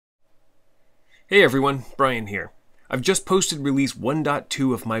Hey everyone, Brian here. I've just posted release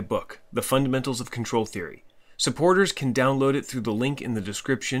 1.2 of my book, The Fundamentals of Control Theory. Supporters can download it through the link in the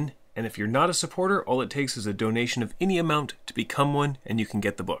description, and if you're not a supporter, all it takes is a donation of any amount to become one, and you can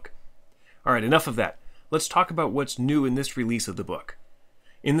get the book. Alright, enough of that. Let's talk about what's new in this release of the book.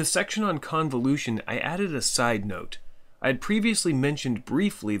 In the section on convolution, I added a side note. I had previously mentioned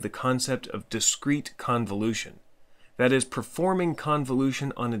briefly the concept of discrete convolution. That is, performing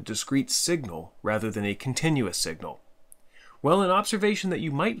convolution on a discrete signal rather than a continuous signal. Well, an observation that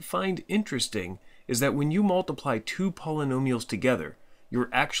you might find interesting is that when you multiply two polynomials together, you're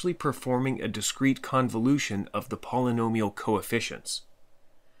actually performing a discrete convolution of the polynomial coefficients.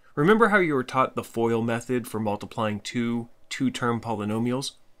 Remember how you were taught the FOIL method for multiplying two-term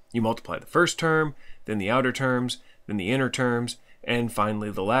polynomials? You multiply the first term, then the outer terms, then the inner terms, and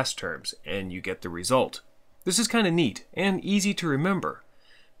finally the last terms, and you get the result. This is kind of neat and easy to remember,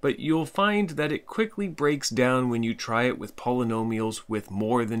 but you'll find that it quickly breaks down when you try it with polynomials with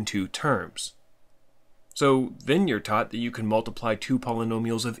more than two terms. So then you're taught that you can multiply two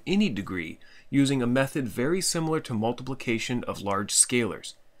polynomials of any degree using a method very similar to multiplication of large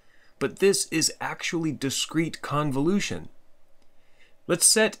scalars. But this is actually discrete convolution. Let's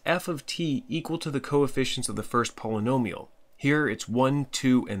set f of t equal to the coefficients of the first polynomial. Here it's 1,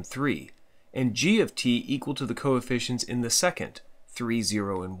 2, and 3. And g of t equal to the coefficients in the second, 3,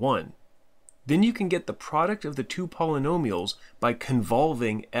 0, and 1. Then you can get the product of the two polynomials by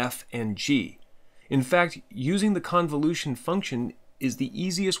convolving f and g. In fact, using the convolution function is the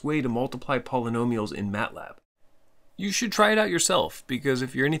easiest way to multiply polynomials in MATLAB. You should try it out yourself, because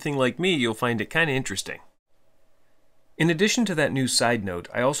if you're anything like me, you'll find it kind of interesting. In addition to that new side note,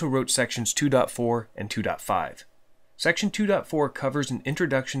 I also wrote sections 2.4 and 2.5. Section 2.4 covers an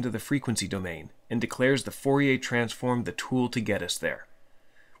introduction to the frequency domain and declares the Fourier Transform the tool to get us there.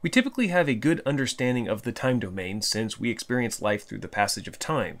 We typically have a good understanding of the time domain since we experience life through the passage of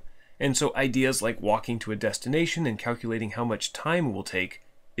time, and so ideas like walking to a destination and calculating how much time it will take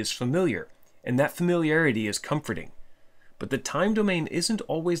is familiar, and that familiarity is comforting. But the time domain isn't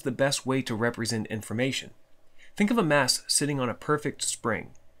always the best way to represent information. Think of a mass sitting on a perfect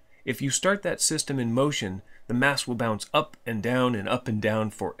spring. If you start that system in motion, the mass will bounce up and down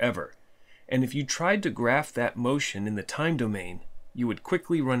forever. And if you tried to graph that motion in the time domain, you would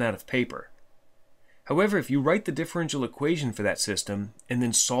quickly run out of paper. However, if you write the differential equation for that system and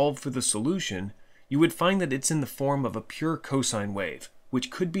then solve for the solution, you would find that it's in the form of a pure cosine wave,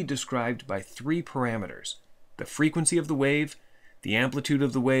 which could be described by three parameters: the frequency of the wave, the amplitude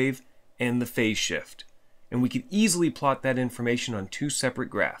of the wave, and the phase shift. And we could easily plot that information on two separate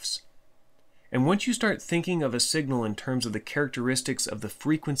graphs. And once you start thinking of a signal in terms of the characteristics of the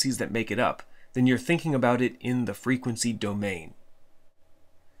frequencies that make it up, then you're thinking about it in the frequency domain.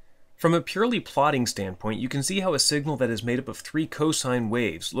 From a purely plotting standpoint, you can see how a signal that is made up of three cosine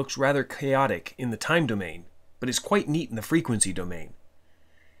waves looks rather chaotic in the time domain, but is quite neat in the frequency domain.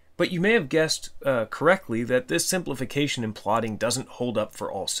 But you may have guessed correctly that this simplification in plotting doesn't hold up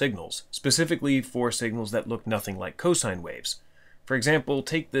for all signals, specifically for signals that look nothing like cosine waves. For example,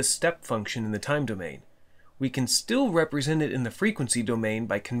 take this step function in the time domain. We can still represent it in the frequency domain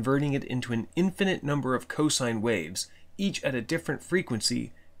by converting it into an infinite number of cosine waves, each at a different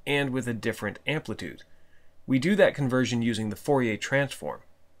frequency and with a different amplitude. We do that conversion using the Fourier Transform.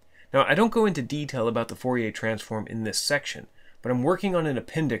 Now, I don't go into detail about the Fourier Transform in this section, but I'm working on an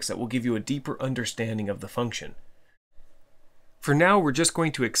appendix that will give you a deeper understanding of the function. For now, we're just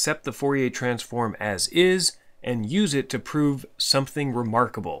going to accept the Fourier Transform as is and use it to prove something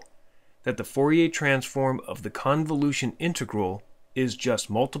remarkable, that the Fourier Transform of the convolution integral is just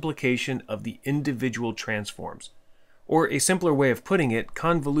multiplication of the individual transforms. Or a simpler way of putting it,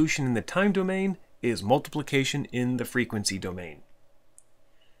 convolution in the time domain is multiplication in the frequency domain.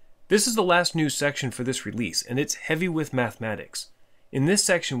 This is the last new section for this release, and it's heavy with mathematics. In this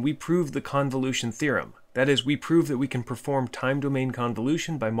section, we prove the convolution theorem. That is, we prove that we can perform time domain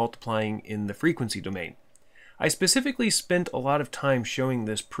convolution by multiplying in the frequency domain. I specifically spent a lot of time showing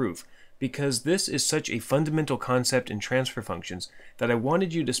this proof because this is such a fundamental concept in transfer functions that I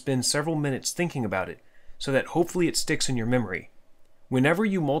wanted you to spend several minutes thinking about it so that hopefully it sticks in your memory. Whenever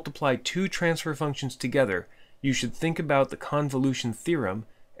you multiply two transfer functions together, you should think about the convolution theorem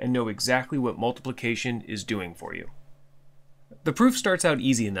and know exactly what multiplication is doing for you. The proof starts out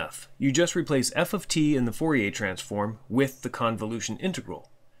easy enough. You just replace f of t in the Fourier transform with the convolution integral.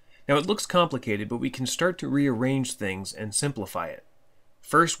 Now it looks complicated, but we can start to rearrange things and simplify it.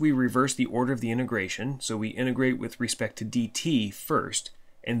 First, we reverse the order of the integration, so we integrate with respect to dt first,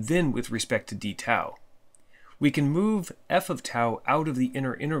 and then with respect to d tau. We can move f of tau out of the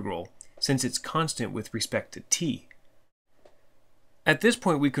inner integral since it's constant with respect to t. At this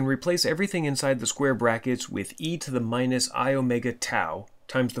point, we can replace everything inside the square brackets with e to the minus I omega tau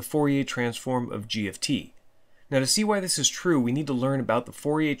times the Fourier transform of g of t. Now, to see why this is true, we need to learn about the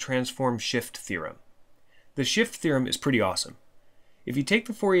Fourier Transform shift theorem. The shift theorem is pretty awesome. If you take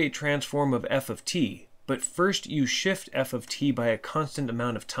the Fourier transform of f of t, but first you shift f of t by a constant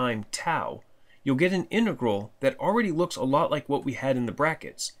amount of time, tau, you'll get an integral that already looks a lot like what we had in the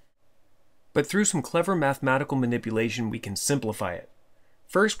brackets. But through some clever mathematical manipulation, we can simplify it.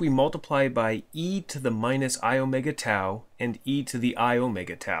 First, we multiply by e to the minus I omega tau and e to the I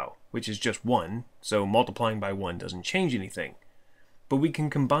omega tau, which is just 1, so multiplying by 1 doesn't change anything. But we can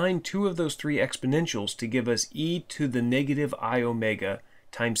combine two of those three exponentials to give us e to the negative I omega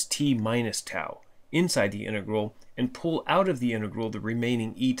times t minus tau inside the integral and pull out of the integral the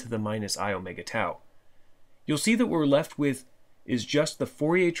remaining e to the minus I omega tau. You'll see that what we're left with is just the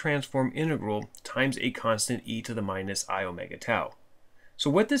Fourier transform integral times a constant e to the minus I omega tau. So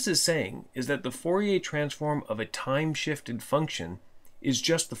what this is saying is that the Fourier transform of a time-shifted function is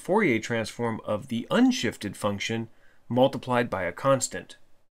just the Fourier transform of the unshifted function multiplied by a constant.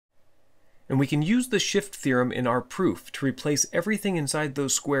 And we can use the shift theorem in our proof to replace everything inside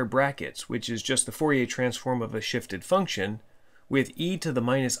those square brackets, which is just the Fourier transform of a shifted function, with e to the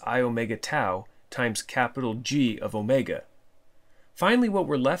minus I omega tau times capital G of omega. Finally, what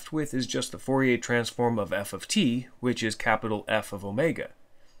we're left with is just the Fourier transform of f of t, which is capital F of omega.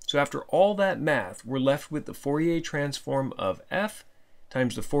 So after all that math, we're left with the Fourier transform of f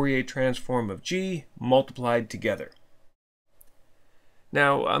times the Fourier transform of g multiplied together.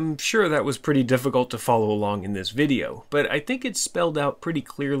 Now, I'm sure that was pretty difficult to follow along in this video, but I think it's spelled out pretty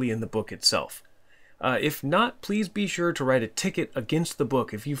clearly in the book itself. If not, please be sure to write a ticket against the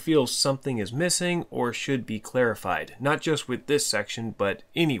book if you feel something is missing or should be clarified. Not just with this section, but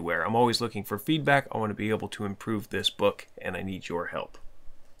anywhere. I'm always looking for feedback. I want to be able to improve this book, and I need your help.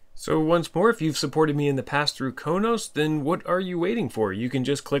 So once more, if you've supported me in the past through Konos, then what are you waiting for? You can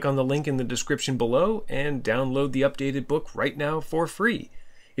just click on the link in the description below and download the updated book right now for free.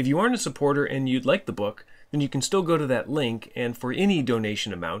 If you aren't a supporter and you'd like the book, then you can still go to that link, and for any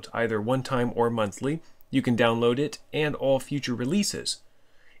donation amount, either one time or monthly, you can download it and all future releases.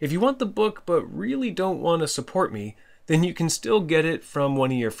 If you want the book but really don't want to support me, then you can still get it from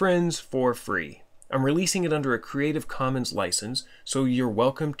one of your friends for free. I'm releasing it under a Creative Commons license, so you're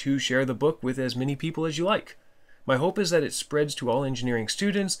welcome to share the book with as many people as you like. My hope is that it spreads to all engineering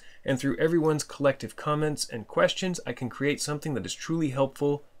students, and through everyone's collective comments and questions, I can create something that is truly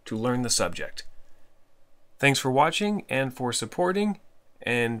helpful to learn the subject. Thanks for watching and for supporting,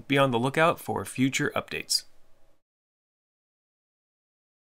 and be on the lookout for future updates.